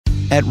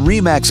At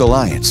REMAX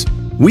Alliance,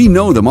 we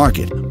know the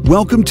market.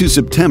 Welcome to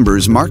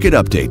September's Market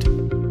Update.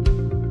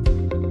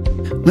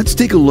 Let's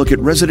take a look at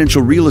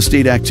residential real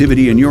estate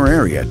activity in your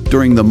area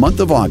during the month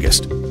of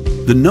August.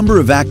 The number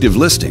of active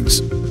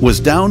listings was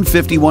down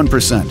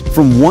 51%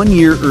 from 1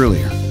 year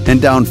earlier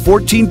and down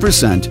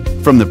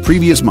 14% from the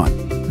previous month.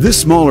 This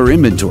smaller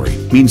inventory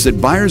means that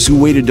buyers who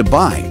waited to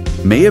buy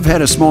may have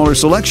had a smaller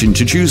selection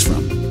to choose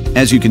from.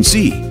 As you can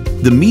see,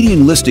 the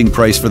median listing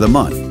price for the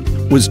month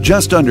was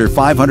just under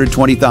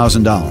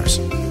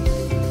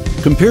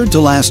 $520,000. Compared to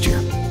last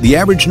year, the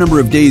average number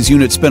of days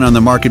units spent on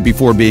the market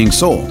before being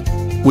sold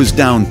was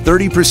down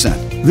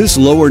 30%. This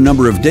lower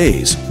number of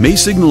days may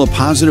signal a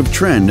positive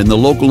trend in the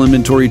local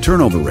inventory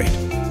turnover rate.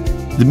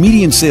 The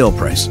median sale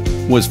price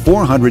was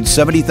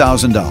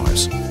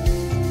 $470,000.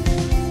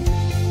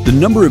 The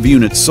number of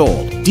units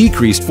sold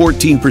decreased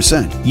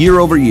 14% year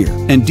over year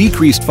and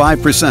decreased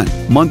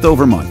 5% month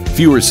over month.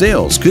 Fewer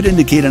sales could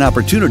indicate an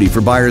opportunity for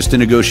buyers to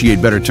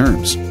negotiate better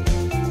terms.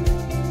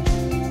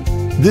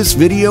 This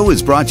video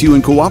is brought to you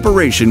in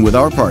cooperation with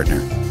our partner.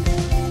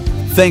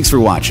 Thanks for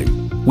watching.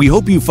 We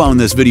hope you found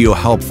this video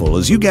helpful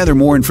as you gather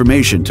more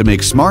information to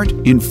make smart,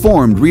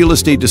 informed real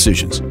estate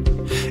decisions.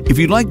 If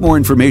you'd like more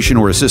information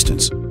or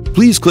assistance,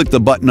 please click the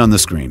button on the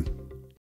screen.